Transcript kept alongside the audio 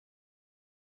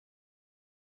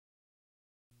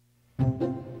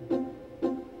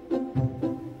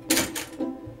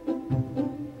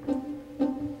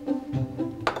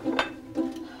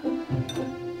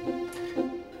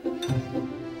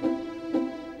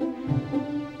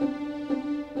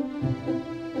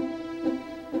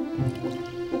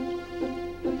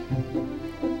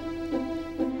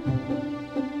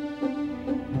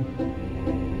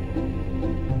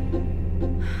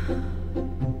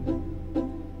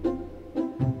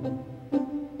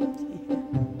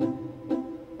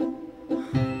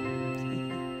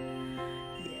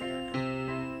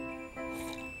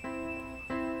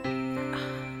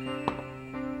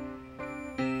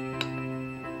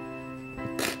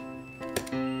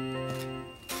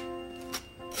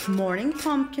Good morning,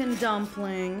 pumpkin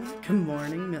dumpling. Good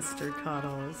morning, Mr.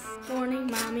 Cuddles. Morning,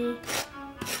 Mommy.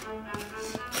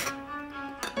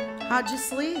 How'd you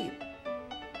sleep?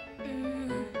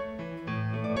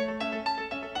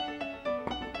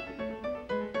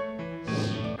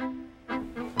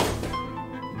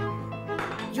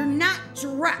 You're not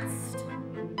dressed.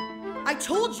 I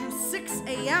told you 6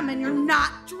 a.m. and you're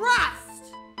not dressed.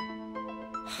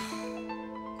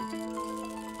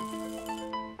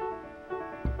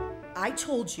 I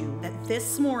told you that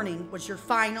this morning was your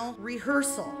final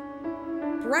rehearsal.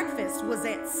 Breakfast was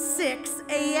at 6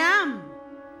 a.m.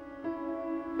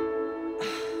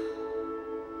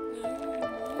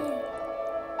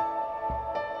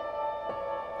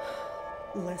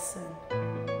 Listen,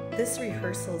 this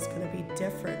rehearsal is going to be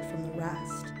different from the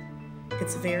rest.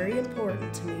 It's very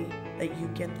important to me that you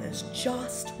get this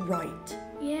just right.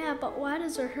 Yeah, but why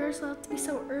does rehearsal have to be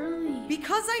so early?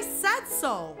 Because I said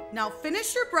so. Now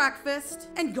finish your breakfast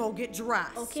and go get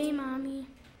dressed. Okay, Mommy.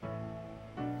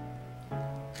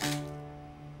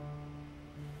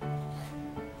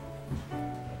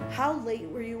 How late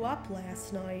were you up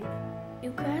last night?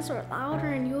 You guys were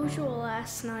louder than usual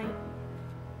last night.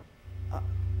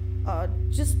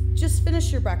 Just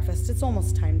finish your breakfast. It's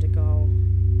almost time to go.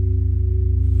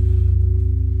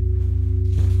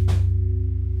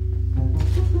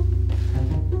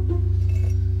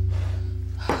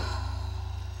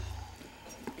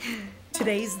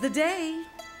 Today's the day.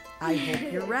 I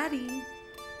hope you're ready.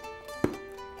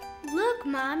 Look,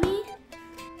 Mommy.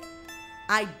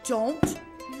 I don't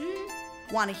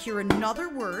want to hear another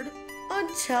word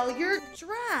until you're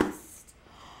dressed.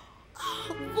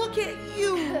 Oh, look at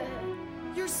you.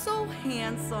 You're so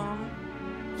handsome.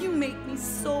 You make me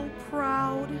so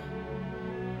proud.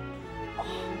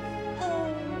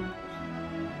 Oh.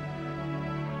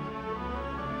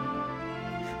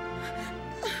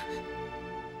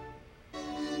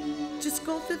 Just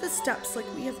go through the steps like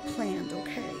we have planned,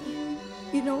 okay?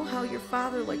 You know how your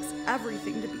father likes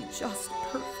everything to be just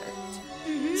perfect.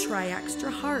 Try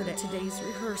extra hard at today's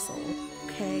rehearsal,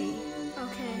 okay?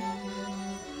 Okay.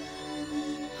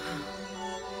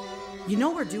 You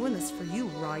know we're doing this for you,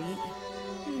 right?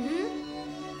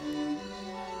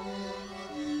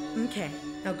 Okay,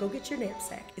 now go get your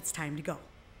knapsack. It's time to go.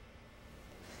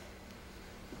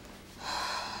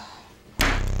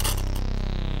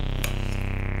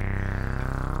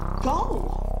 Go!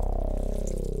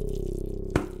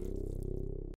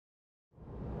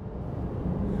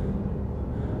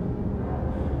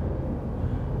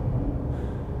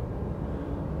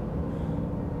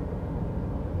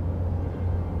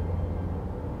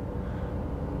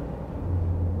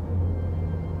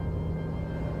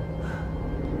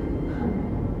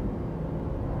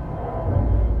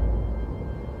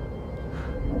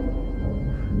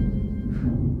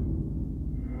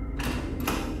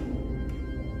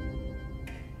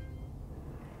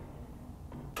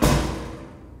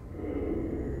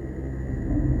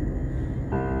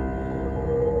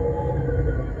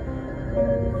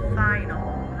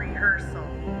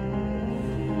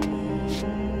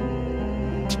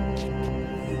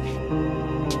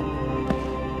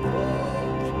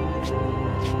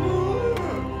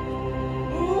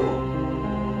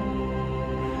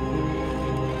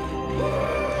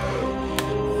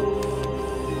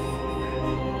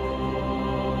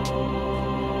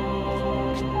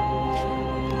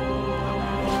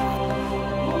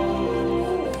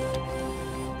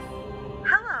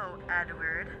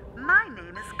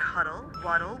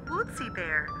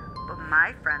 Bear, but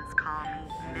my friends call me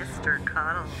Mr.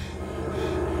 Cuddle.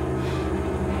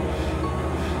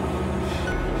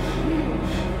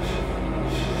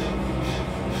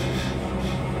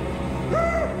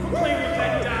 Play with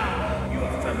that doll, you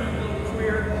effeminate little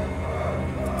queer.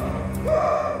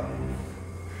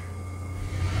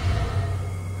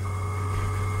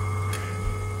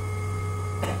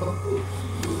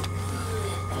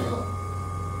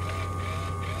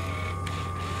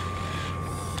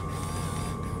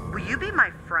 Will you be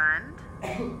my friend?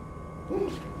 There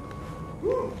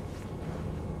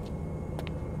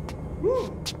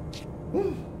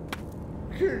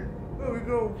we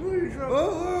go, please.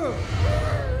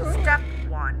 Step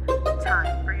 1.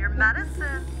 Time for your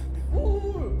medicine.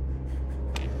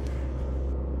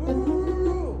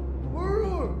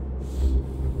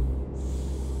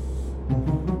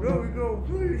 There we go,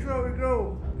 please, there we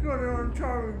go. Get it on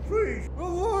time, please.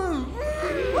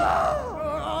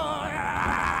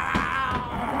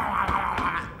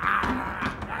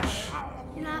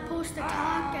 You're not supposed to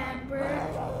talk, Edward.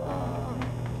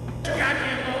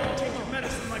 Goddamn, I'll take your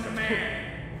medicine like a man.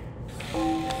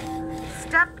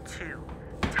 Step 2.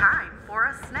 Time for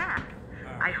a snack.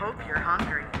 I hope you're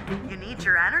hungry. You need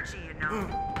your energy, you know.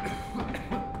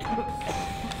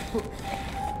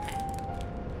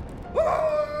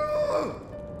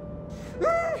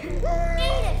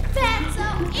 Eat it, Fatso!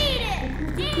 Eat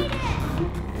it! Eat it!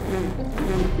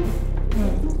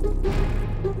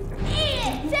 Eat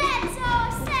it, Fatso! I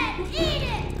said eat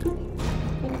it!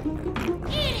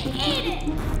 Eat it, eat it!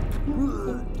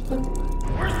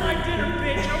 Where's my dinner,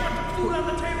 bitch? I want the food on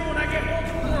the table when I get home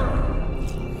from work.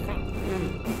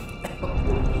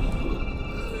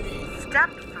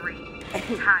 Step 3.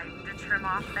 Time to trim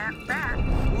off that fat.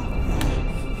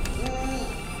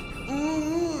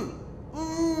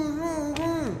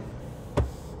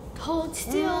 Hold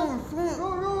still. What the fuck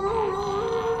are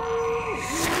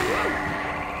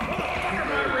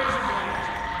my razor blades?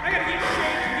 I gotta get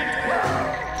shaved and get to work.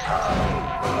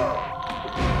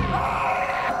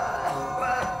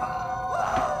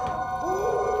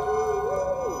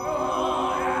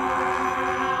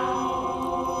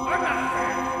 I'm not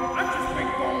fat. I'm just big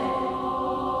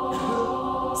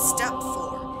bone. Step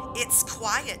 4. It's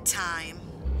quiet time.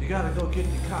 You gotta go get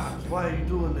the cops. Why are you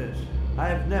doing this? I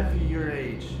have nephew your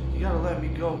age. You gotta let me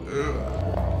go.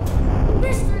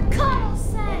 Mr. Cuddle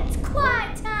said it's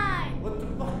quiet time! What the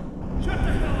fuck? Shut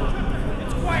the hell up.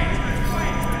 It's quiet time.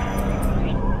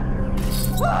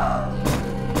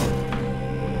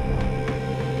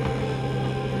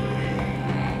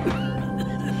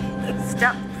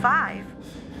 Step 5.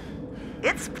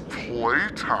 It's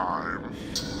Playtime.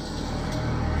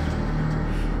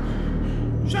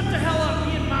 Shut the hell up.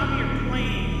 Me and Mommy are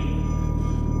playing.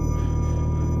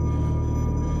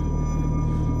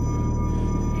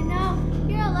 You know,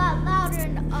 you're a lot louder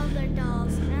than the other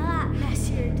dolls and a lot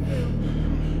messier too.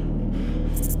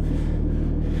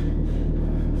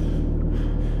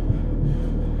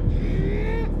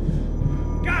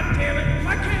 God damn it.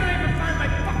 Why can't I ever find my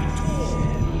fucking tool?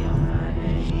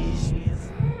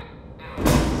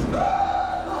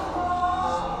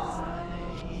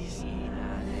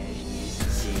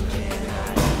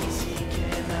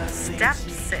 Step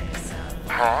 6.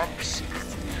 Cops and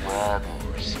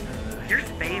robbers. Your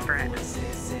favorite.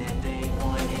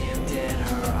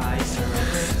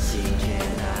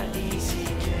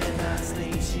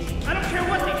 I don't care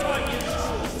what they call you.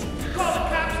 You call the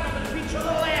cops and I'm gonna beat your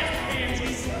little ass,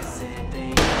 pansy.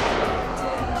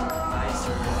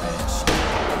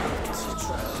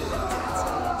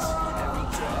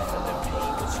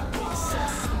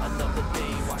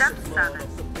 Step 7.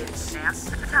 Dance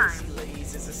to the time.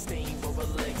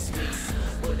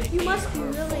 You must be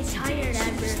really tired,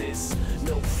 Edward. Time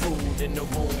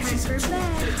for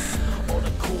bed. All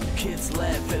the cool kids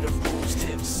laugh at the rules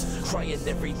tips. Crying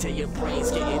every day, your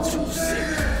brain's getting too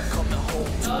sick. Coming home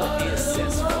to an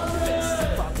incest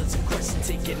fest. Father's aggression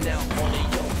taking out on a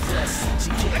young flesh. She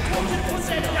can't Put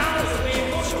that down the way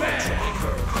it goes back.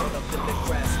 caught up in the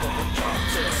grass for a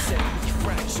counter. Semi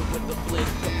fracture with the blink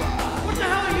of my eye. What the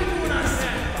hell are you doing on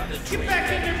set? Get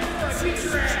back in there before I beat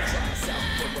your ass.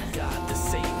 God to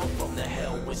save her from the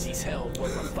hell when she's held where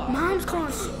her father. Mom's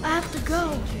calling. I have to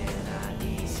go.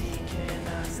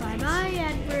 Bye-bye,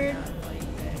 Edward.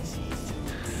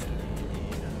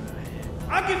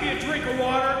 I'll give you a drink of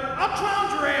water. I'll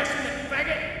drown your ass in it,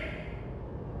 faggot.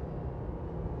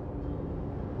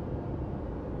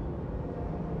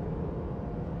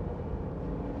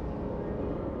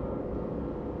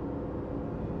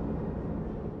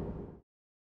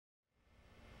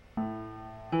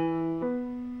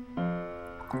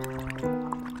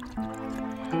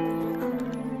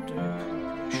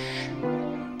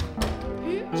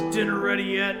 Is dinner ready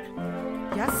yet?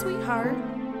 Yes, sweetheart.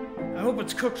 I hope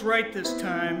it's cooked right this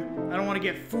time. I don't want to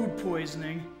get food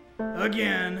poisoning.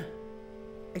 Again.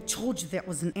 I told you that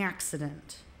was an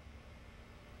accident.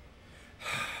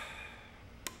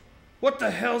 What the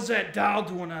hell's that doll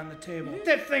doing on the table? Get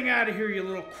that thing out of here, you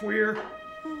little queer.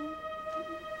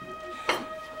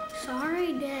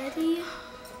 Sorry, Daddy.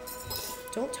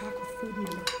 Don't talk with food in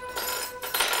your mouth.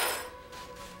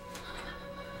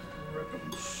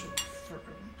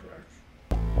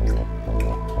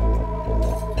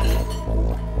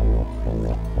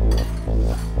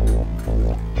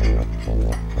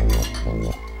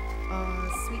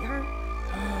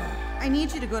 I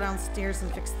need you to go downstairs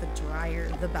and fix the dryer.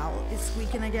 The bell is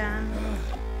squeaking again.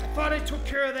 I thought I took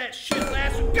care of that shit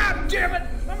last week. God damn it!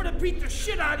 I'm gonna beat the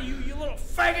shit out of you, you little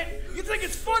faggot! You think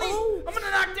it's funny? Oh. I'm gonna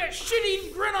knock that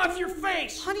shit-eating grin off your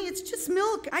face! Honey, it's just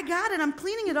milk. I got it. I'm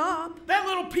cleaning it up. That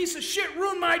little piece of shit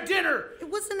ruined my dinner! It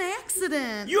was an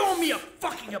accident. You owe me a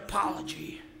fucking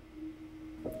apology.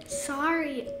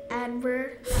 Sorry,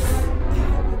 Edward.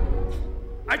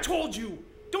 I told you,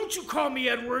 don't you call me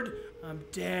Edward. I'm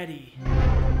Daddy.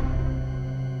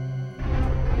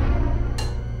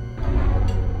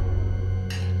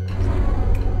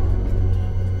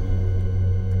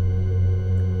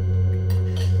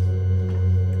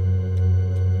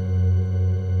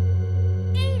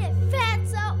 Eat it,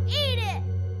 Fatso, eat it!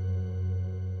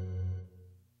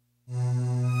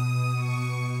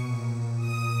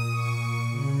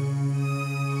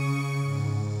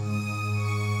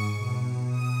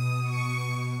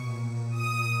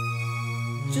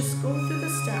 Just go through the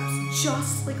steps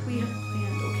just like we had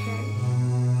planned, okay?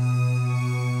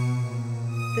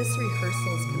 This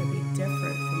rehearsal is going to be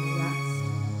different from the rest.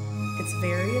 It's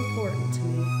very important to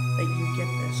me that you get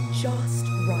this just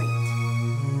right.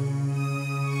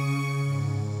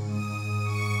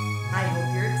 I hope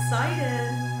you're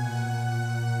excited.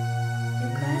 You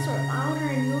guys were louder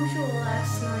than usual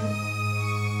last night.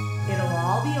 It'll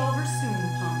all be over soon,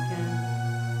 Pumpkin.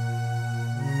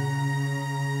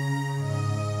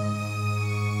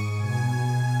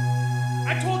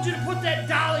 I told you to put that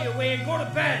dolly away and go to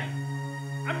bed.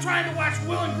 I'm trying to watch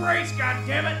Will and Grace,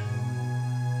 goddammit.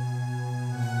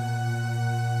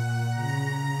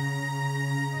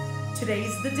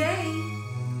 Today's the day.